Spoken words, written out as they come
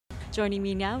Joining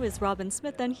me now is Robin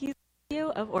Smith, and he's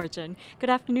CEO of ORIG3N. Good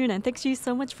afternoon, and thanks you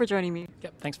so much for joining me.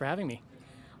 Yep, thanks for having me.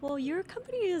 Well, your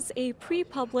company is a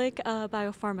pre-public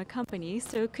biopharma company,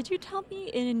 so could you tell me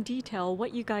in detail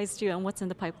what you guys do and what's in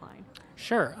the pipeline?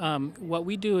 Sure. What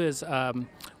we do is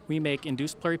we make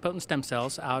induced pluripotent stem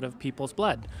cells out of people's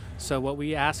blood. So what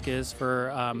we ask is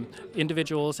for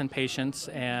individuals and patients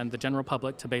and the general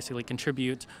public to basically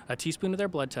contribute a teaspoon of their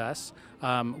blood to us.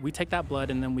 We take that blood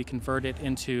and then we convert it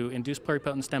into induced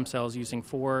pluripotent stem cells using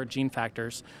 4 gene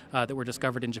factors that were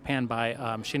discovered in Japan by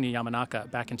Shinya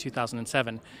Yamanaka back in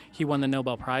 2007. He won the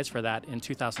Nobel Prize for that in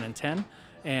 2010.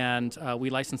 And we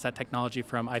licensed that technology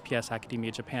from IPS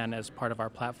Academia Japan as part of our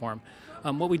platform.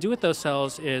 What we do with those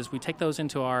cells is we take those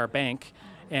into our bank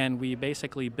and we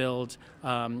basically build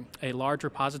a large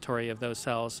repository of those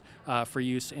cells for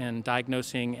use in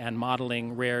diagnosing and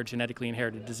modeling rare genetically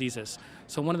inherited diseases.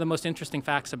 So one of the most interesting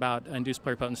facts about induced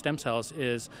pluripotent stem cells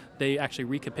is they actually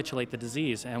recapitulate the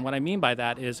disease. And what I mean by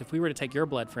that is if we were to take your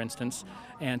blood, for instance,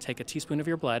 and take a teaspoon of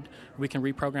your blood, we can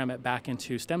reprogram it back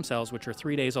into stem cells, which are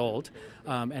 3 days old.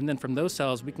 And then from those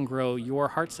cells, we can grow your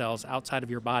heart cells outside of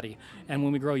your body. And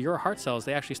when we grow your heart cells,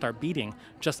 they actually start beating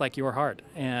just like your heart.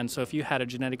 And so if you had a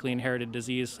genetically inherited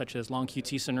disease such as long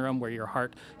QT syndrome, where your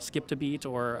heart skipped a beat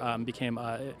or became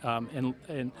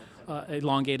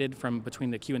elongated from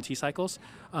between the Q and T cycles,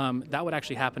 that would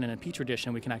actually happen in a petri dish,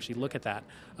 and we can actually look at that.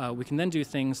 We can then do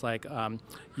things like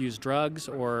use drugs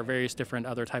or various different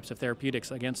other types of therapeutics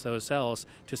against those cells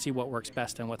to see what works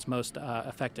best and what's most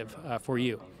effective for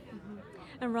you.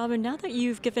 And Robin, now that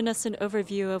you've given us an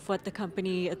overview of what the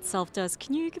company itself does,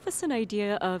 can you give us an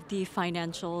idea of the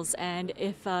financials and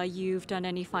if you've done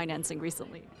any financing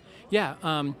recently? Yeah,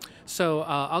 so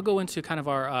I'll go into kind of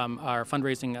our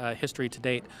fundraising history to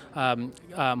date.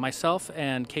 Myself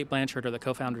and Kate Blanchard are the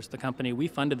co-founders of the company. We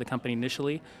funded the company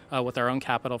initially with our own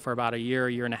capital for about a year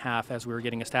and a half as we were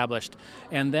getting established.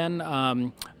 And then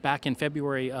back in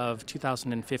February of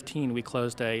 2015, we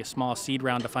closed a small seed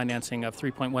round of financing of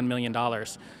 $3.1 million.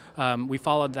 We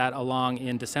followed that along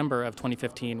in December of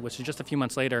 2015, which is just a few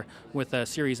months later, with a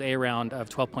Series A round of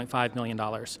 $12.5 million.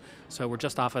 So we're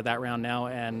just off of that round now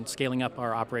and scaling up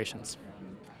our operations.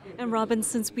 And Robin,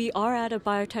 since we are at a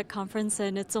biotech conference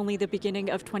and it's only the beginning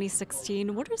of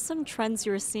 2016, what are some trends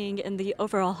you're seeing in the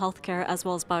overall healthcare as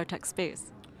well as biotech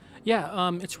space? Yeah,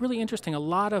 it's really interesting. A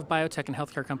lot of biotech and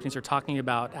healthcare companies are talking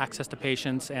about access to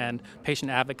patients and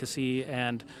patient advocacy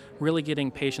and really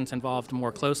getting patients involved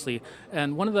more closely.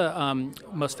 And one of the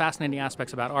most fascinating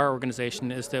aspects about our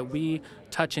organization is that we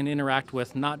touch and interact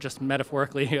with, not just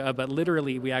metaphorically, but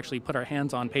literally, we actually put our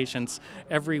hands on patients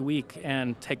every week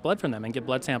and take blood from them and get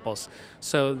blood samples.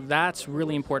 So that's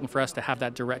really important for us to have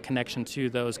that direct connection to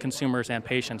those consumers and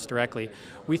patients directly.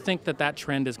 We think that that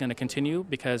trend is going to continue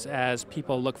because as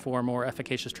people look for more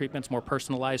efficacious treatments, more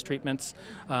personalized treatments,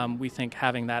 we think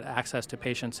having that access to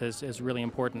patients is really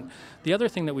important. The other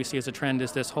thing that we see as a trend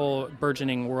is this whole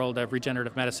burgeoning world of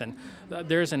regenerative medicine.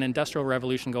 There's an industrial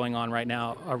revolution going on right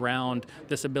now around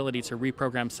this ability to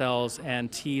reprogram cells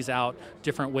and tease out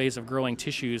different ways of growing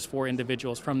tissues for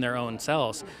individuals from their own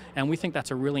cells. And we think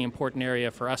that's a really important area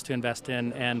for us to invest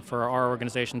in and for our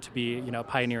organization to be,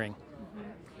 pioneering.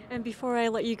 And before I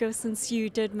let you go, since you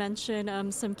did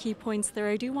mention some key points there,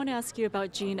 I do want to ask you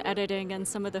about gene editing and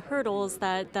some of the hurdles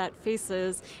that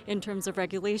faces in terms of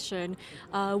regulation.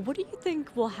 What do you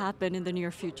think will happen in the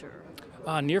near future?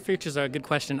 Near future is a good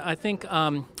question.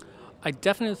 I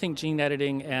definitely think gene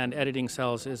editing and editing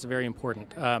cells is very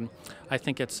important. I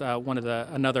think it's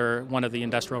another one of the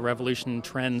industrial revolution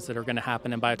trends that are going to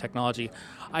happen in biotechnology.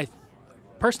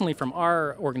 Personally, from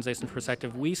our organization's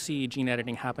perspective, we see gene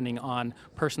editing happening on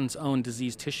persons' own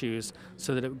diseased tissues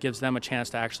so that it gives them a chance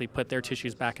to actually put their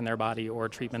tissues back in their body or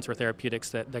treatments or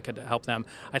therapeutics that could help them.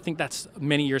 I think that's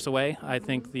many years away. I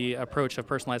think the approach of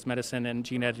personalized medicine and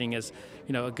gene editing is,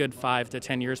 a good 5 to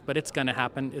 10 years, but it's going to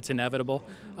happen. It's inevitable.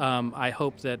 I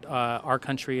hope that our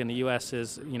country and the U.S.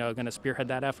 is, going to spearhead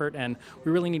that effort, and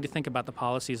we really need to think about the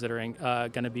policies that are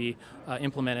going to be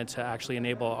implemented to actually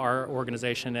enable our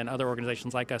organization and other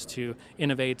organizations like us to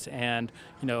innovate and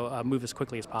move as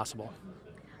quickly as possible.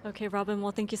 Okay, Robin,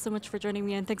 well, thank you so much for joining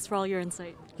me, and thanks for all your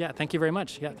insight. Yeah, thank you very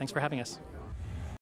much. Yeah, thanks for having us.